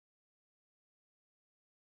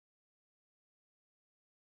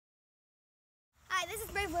Hi, this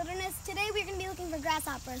is Brave Wilderness. Today we're going to be looking for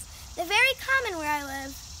grasshoppers. They're very common where I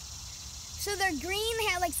live. So they're green, they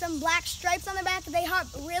have like some black stripes on their back. They hop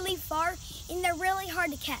really far and they're really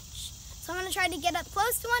hard to catch. So I'm going to try to get up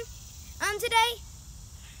close to one today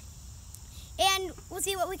and we'll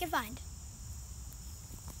see what we can find.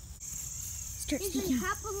 Start speaking.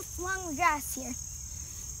 Hop along the grass here.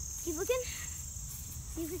 Keep looking,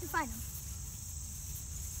 see if we can find them.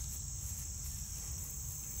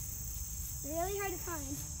 They're really hard to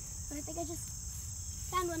find, but I think I just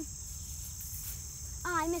found one.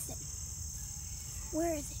 Ah, I missed it.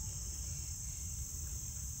 Where is it?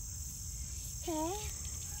 Okay.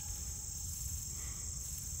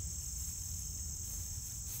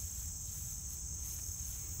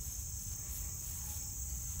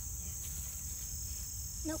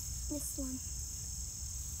 Nope, missed one.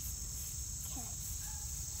 Okay.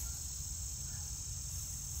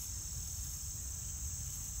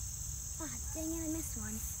 Ah, dang it, I missed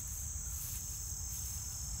one.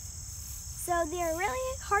 So they're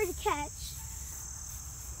really hard to catch.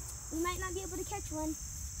 We might not be able to catch one,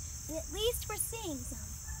 but at least we're seeing some.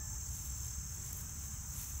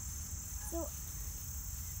 So,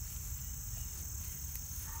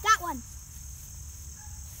 got one.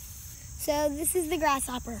 So this is the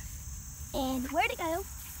grasshopper. And where'd it go?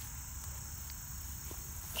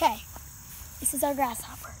 Okay, this is our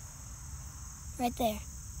grasshopper. Right there.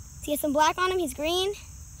 So he has some black on him, he's green.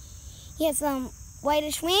 He has some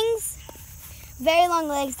whitish wings, very long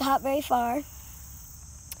legs to hop very far.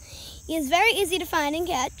 He is very easy to find and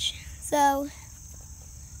catch, so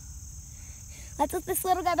let's let this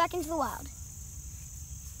little guy back into the wild.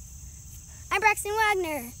 I'm Braxton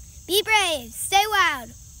Wagner. Be brave, stay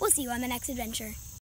wild. We'll see you on the next adventure.